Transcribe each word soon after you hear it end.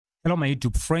Hello my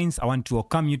YouTube friends, I want to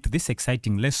welcome you to this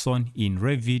exciting lesson in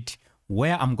Revit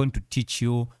where I'm going to teach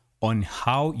you on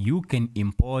how you can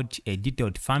import a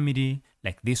detailed family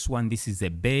like this one. This is a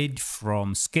bed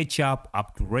from SketchUp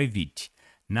up to Revit.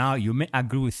 Now you may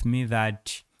agree with me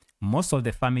that most of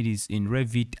the families in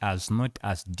Revit are not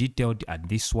as detailed as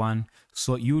this one.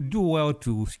 So you do well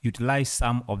to utilize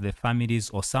some of the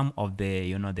families or some of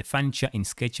the the furniture in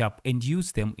SketchUp and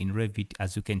use them in Revit,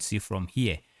 as you can see from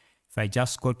here. If I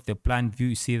just go to the plan view,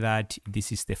 you see that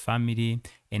this is the family,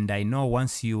 and I know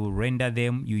once you render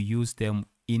them, you use them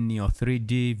in your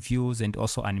 3D views and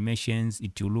also animations,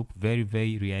 it will look very,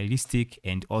 very realistic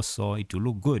and also it will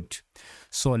look good.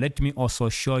 So let me also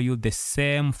show you the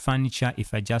same furniture.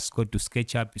 If I just go to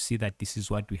SketchUp, you see that this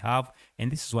is what we have, and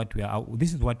this is what we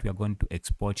are going to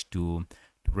export to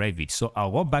Revit. So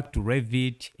I'll go back to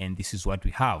Revit and this is what we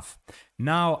have.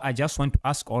 Now I just want to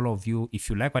ask all of you,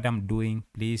 if you like what I'm doing,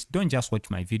 please don't just watch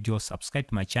my videos, subscribe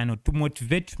to my channel to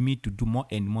motivate me to do more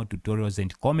and more tutorials,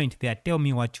 and comment there, tell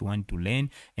me what you want to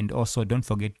learn, and also don't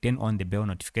forget to turn on the bell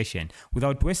notification.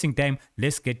 Without wasting time,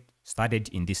 let's get started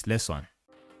in this lesson.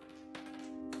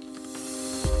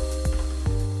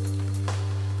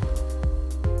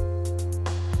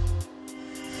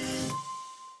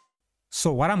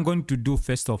 So what I'm going to do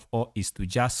first of all is to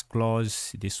just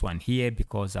close this one here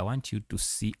because I want you to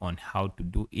see on how to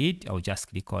do it. I'll just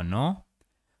click on no.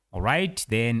 All right,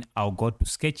 then I'll go to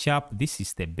SketchUp. This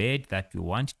is the bed that we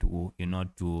want to,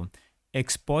 to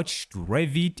export to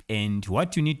Revit, and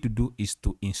what you need to do is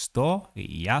to install.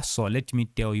 Yeah, so let me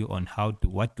tell you on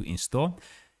what to install.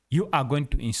 You are going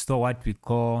to install what we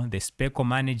call the speckle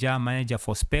manager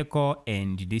for speckle,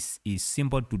 and this is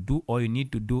simple to do. All you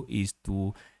need to do is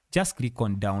to just click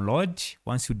on download.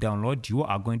 Once you download, you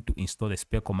are going to install the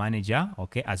speckle manager.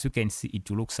 Okay, as you can see, it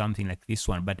will look something like this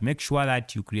one, but make sure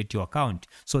that you create your account.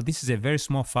 So this is a very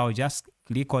small file. Just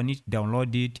click on it,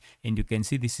 download it, and you can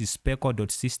see this is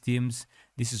speckle.systems.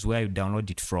 This is where you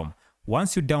download it from.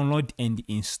 Once you download and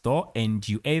install, and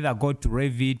you either go to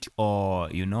Revit or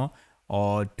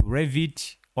to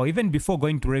Revit, or even before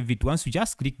going to Revit, once you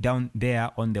just click down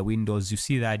there on the windows, you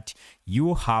see that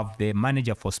you have the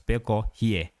manager for speckle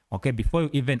here. Okay, before you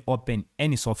even open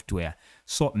any software.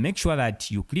 So make sure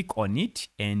that you click on it,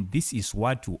 and this is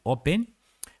what you open.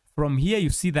 From here, you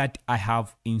see that I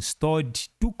have installed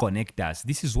two connectors.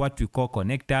 This is what we call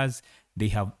connectors. There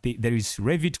is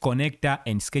Revit connector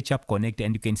and SketchUp connector,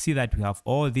 and you can see that we have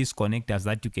all these connectors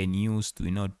that you can use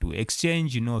to to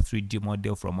exchange 3D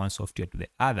model from one software to the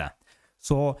other.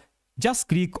 So just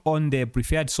click on the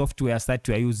preferred softwares that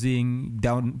you are using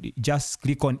down. Just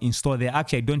click on install there.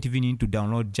 Actually, I don't even need to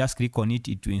download. Just click on it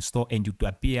to install, and it will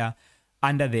appear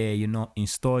under the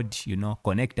installed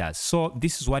connectors. So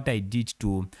this is what I did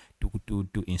to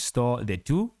install the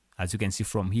two, as you can see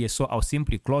from here. So I'll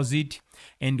simply close it,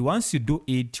 and once you do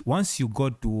it, once you go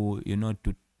to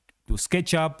to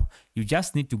SketchUp, you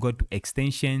just need to go to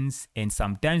extensions, and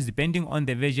sometimes depending on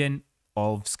the version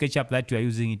of SketchUp that you are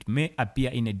using, it may appear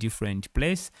in a different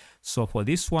place. So for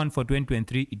this one, for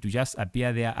 2023, it will just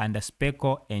appear there under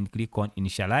speckle, and click on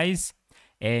initialize,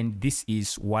 and this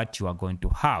is what you are going to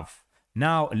have.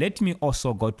 Now let me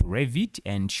also go to Revit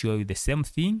and show you the same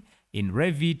thing. In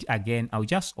Revit, again, I'll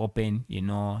just open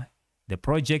the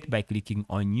project by clicking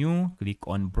on new, click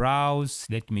on browse.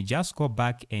 Let me just go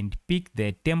back and pick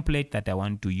the template that I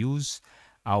want to use.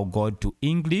 I'll go to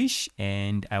English,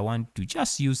 and I want to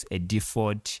just use a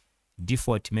default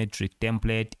metric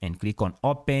template, and click on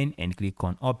open, and click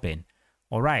on open.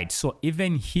 All right, so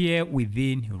even here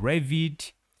within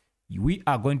Revit, we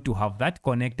are going to have that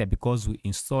connector because we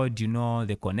installed the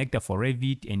connector for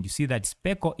Revit, and you see that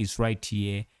speckle is right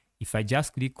here. If I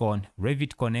just click on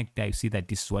Revit connector, you see that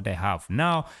this is what I have.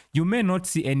 Now, you may not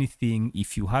see anything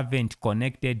if you haven't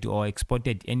connected or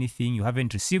exported anything, you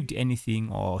haven't received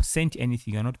anything or sent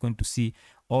anything. You're not going to see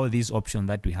all these options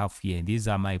that we have here. These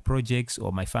are my projects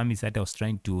or my families that I was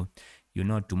trying to,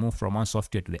 to move from one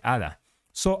software to the other.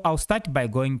 So I'll start by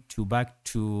going back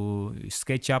to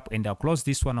SketchUp, and I'll close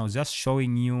this one. I was just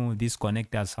showing you these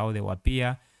connectors, how they will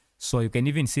appear. So you can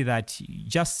even see that,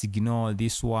 just ignore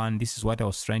this one. This is what I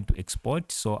was trying to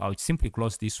export. So I'll simply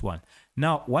close this one.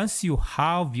 Now, once you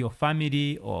have your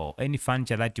family or any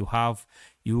furniture that you have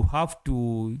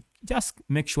to just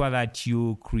make sure that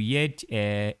you create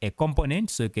a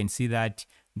component. So you can see that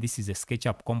this is a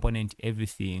SketchUp component,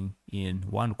 everything in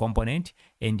one component.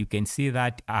 And you can see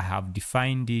that I have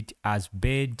defined it as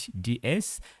bed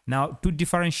DS. Now, to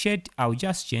differentiate, I'll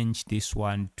just change this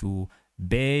one to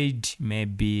bed,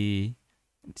 maybe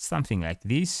something like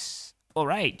this. All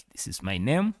right, this is my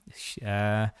name.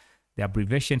 the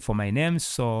abbreviation for my name.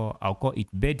 So I'll call it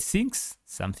bed sinks,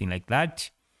 something like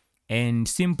that. And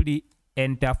simply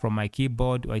enter from my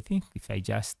keyboard. I think if I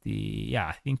just, yeah,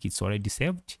 I think it's already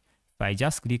saved. If I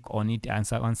just click on it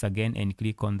once again and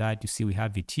click on that, you see we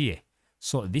have it here.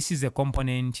 So this is a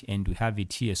component and we have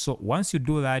it here. So once you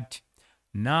do that,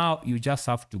 now you just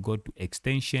have to go to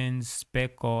extensions,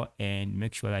 speckle, and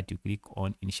make sure that you click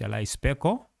on initialize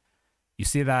speckle. You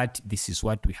see that this is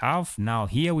what we have. Now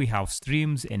here we have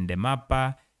streams and the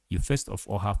mapper. You first of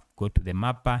all have to go to the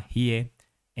mapper here.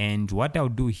 And what I'll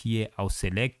do here, I'll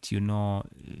select,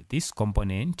 this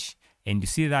component. And you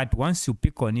see that once you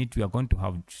pick on it, we are going to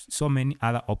have so many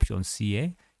other options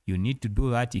here. You need to do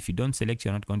that. If you don't select,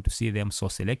 you're not going to see them. So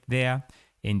select there.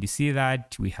 And you see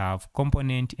that we have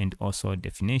component and also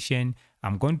definition.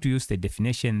 I'm going to use the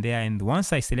definition there. And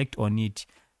once I select on it,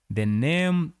 the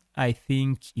name I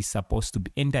think is supposed to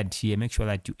be entered here. Make sure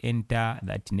that you enter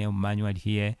that name manually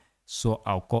here. So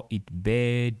I'll call it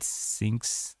bed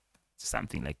sinks,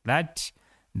 something like that.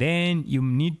 Then you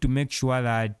need to make sure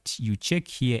that you check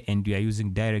here and you are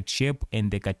using direct shape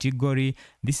and the category.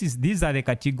 These are the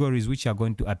categories which are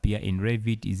going to appear in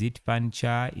Revit. Is it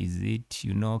furniture? Is it,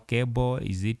 cable?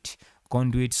 Is it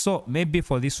conduit? So maybe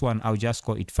for this one, I'll just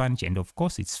call it furniture. And of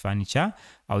course, it's furniture.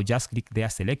 I'll just click there,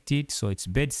 select it. So it's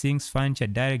bed sinks, furniture,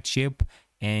 direct shape,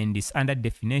 and it's under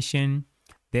definition.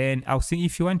 Then I'll see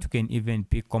if you want, you can even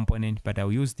pick component, but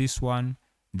I'll use this one.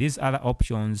 These other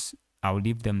options, I'll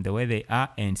leave them the way they are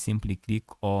and simply click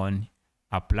on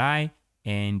apply.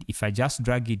 And if I just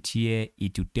drag it here,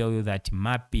 it will tell you that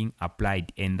mapping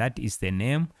applied. And that is the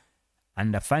name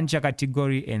under furniture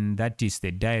category, and that is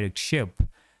the direct shape.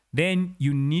 Then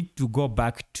you need to go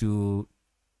back to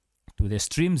the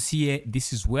streams here.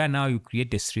 This is where now you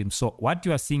create a stream. So what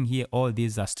you are seeing here, all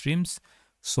these are streams.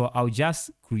 So I'll just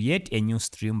create a new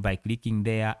stream by clicking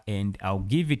there, and I'll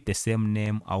give it the same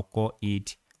name. I'll call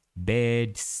it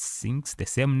bed sinks, the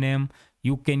same name.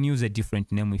 You can use a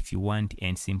different name if you want,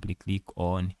 and simply click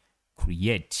on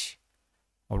create.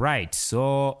 All right,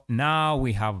 so now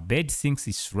we have bed sinks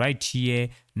is right here.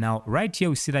 Now right here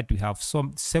we see that we have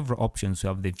several options. We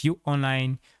have the view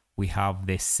online, we have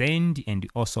the send, and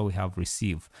also we have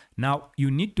receive. Now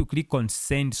you need to click on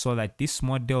send so that this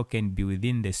model can be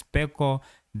within the speckle.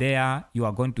 There you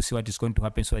are going to see what is going to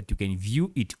happen so that you can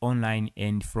view it online,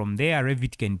 and from there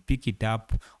Revit can pick it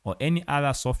up, or any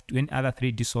other software, any other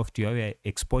 3D software we are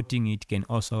exporting it can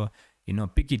also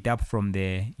pick it up from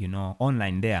the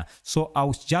online there. So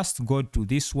I'll just go to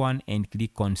this one and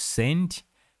click on send,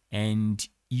 and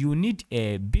you need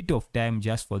a bit of time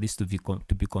just for this to be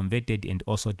converted and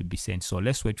also to be sent. So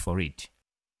let's wait for it.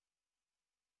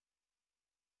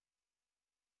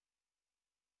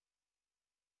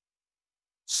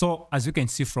 So as you can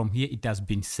see from here, it has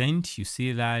been sent. You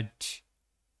see that,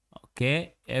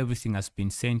 okay, everything has been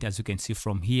sent as you can see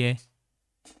from here.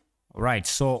 All right,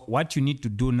 so what you need to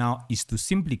do now is to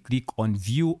simply click on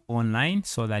view online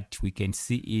so that we can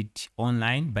see it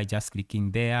online by just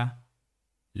clicking there.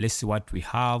 Let's see what we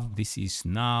have. This is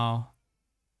now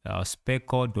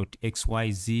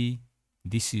speckle.xyz.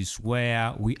 This is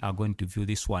where we are going to view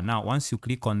this one. Now, once you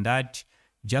click on that,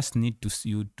 just need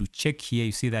to check here.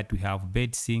 You see that we have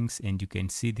bed sinks, and you can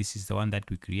see this is the one that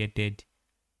we created.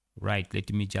 Right,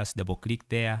 let me just double click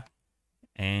there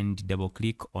and double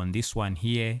click on this one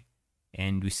here,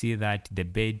 and we see that the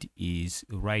bed is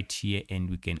right here, and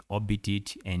we can orbit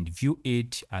it and view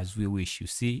it as we wish. You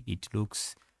see it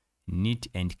looks neat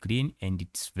and clean, and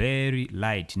it's very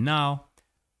light. Now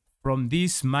from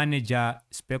this manager,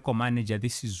 speckle manager,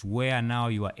 this is where now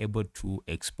you are able to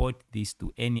export this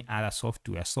to any other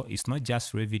software. So it's not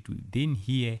just Revit. Within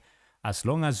here, as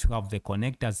long as you have the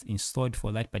connectors installed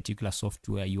for that particular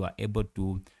software, you are able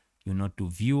to to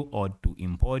view or to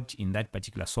import in that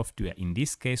particular software. In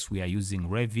this case, we are using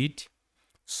Revit.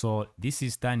 So this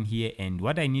is done here, and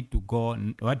what I need to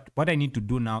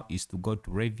do now is to go to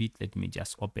Revit. Let me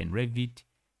just open Revit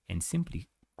and simply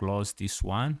close this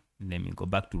one. Let me go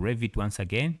back to Revit once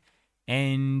again.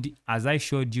 And as I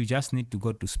showed you, just need to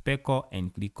go to speckle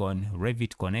and click on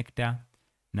Revit connector.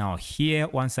 Now here,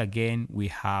 once again, we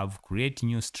have create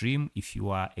new stream if you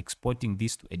are exporting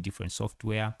this to a different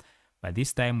software. But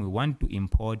this time we want to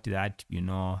import that,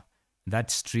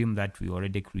 that stream that we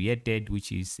already created,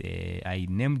 which is, I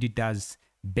named it as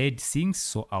bed sinks.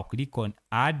 So I'll click on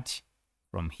add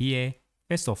from here.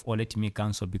 First of all, let me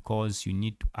cancel because you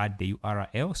need to add the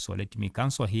URL. So let me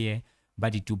cancel here,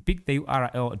 but it will pick the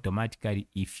URL automatically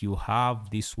if you have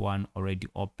this one already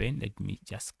open. Let me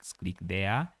just click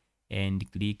there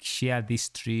and click share this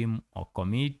stream or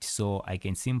commit. So I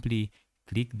can simply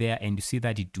click there and you see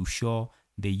that it will show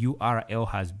the URL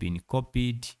has been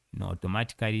copied,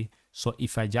 automatically. So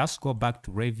if I just go back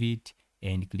to Revit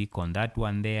and click on that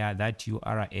one there, that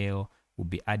URL will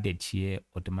be added here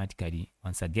automatically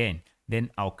once again. Then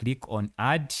I'll click on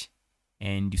add,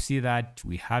 and you see that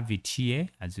we have it here.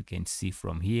 As you can see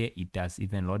from here, it has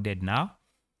even loaded now.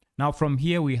 Now from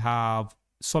here, we have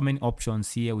so many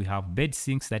options here. We have bed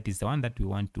sinks, that is the one that we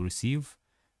want to receive.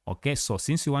 Okay, so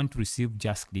since you want to receive,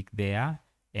 just click there.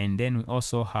 And then we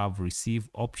also have receive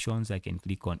options. I can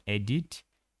click on edit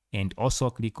and also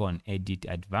click on edit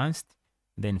advanced.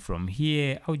 Then from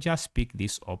here, I'll just pick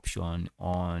this option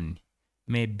on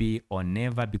maybe on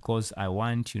never, because I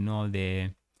want,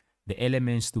 the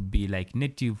elements to be like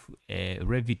native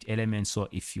Revit elements. So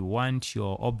if you want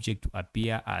your object to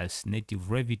appear as native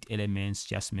Revit elements,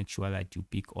 just make sure that you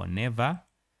pick on never.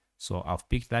 So I've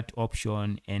picked that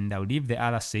option, and I'll leave the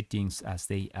other settings as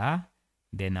they are.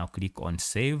 Then I'll click on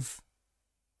save.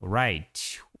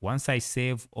 Right, once I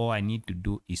save, all I need to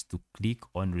do is to click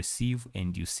on receive,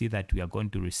 and you see that we are going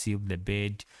to receive the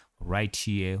bed right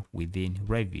here within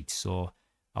Revit. So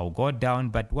I'll go down,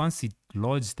 but once it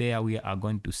loads there, we are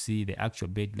going to see the actual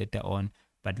bed later on.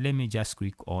 But let me just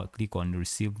click on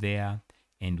receive there,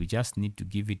 and we just need to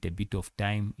give it a bit of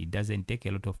time. It doesn't take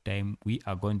a lot of time. We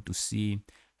are going to see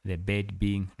the bed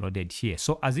being loaded here.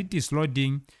 So as it is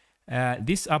loading,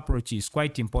 this approach is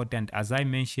quite important. As I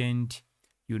mentioned,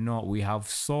 we have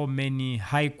so many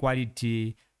high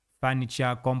quality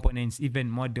furniture components, even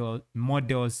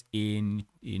models in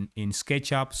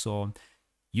SketchUp. So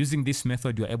using this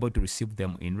method, you're able to receive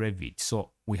them in Revit.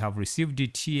 So we have received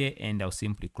it here, and I'll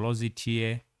simply close it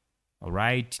here. All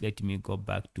right, let me go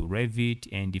back to Revit,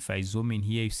 and if I zoom in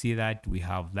here, you see that we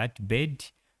have that bed,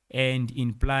 and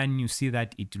in plan, you see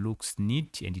that it looks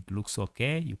neat and it looks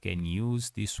okay. You can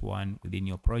use this one within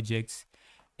your projects.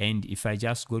 And if I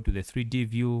just go to the 3D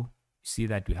view, you see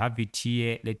that we have it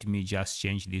here. Let me just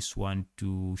change this one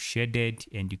to shaded,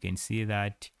 and you can see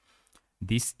that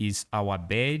this is our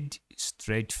bed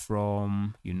straight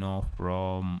from,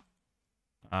 from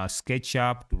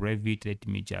SketchUp to Revit. Let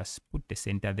me just put the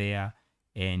center there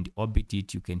and orbit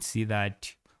it. You can see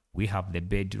that we have the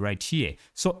bed right here.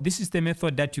 So this is the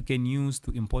method that you can use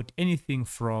to import anything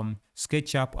from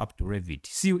SketchUp up to Revit.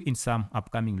 See you in some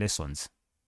upcoming lessons.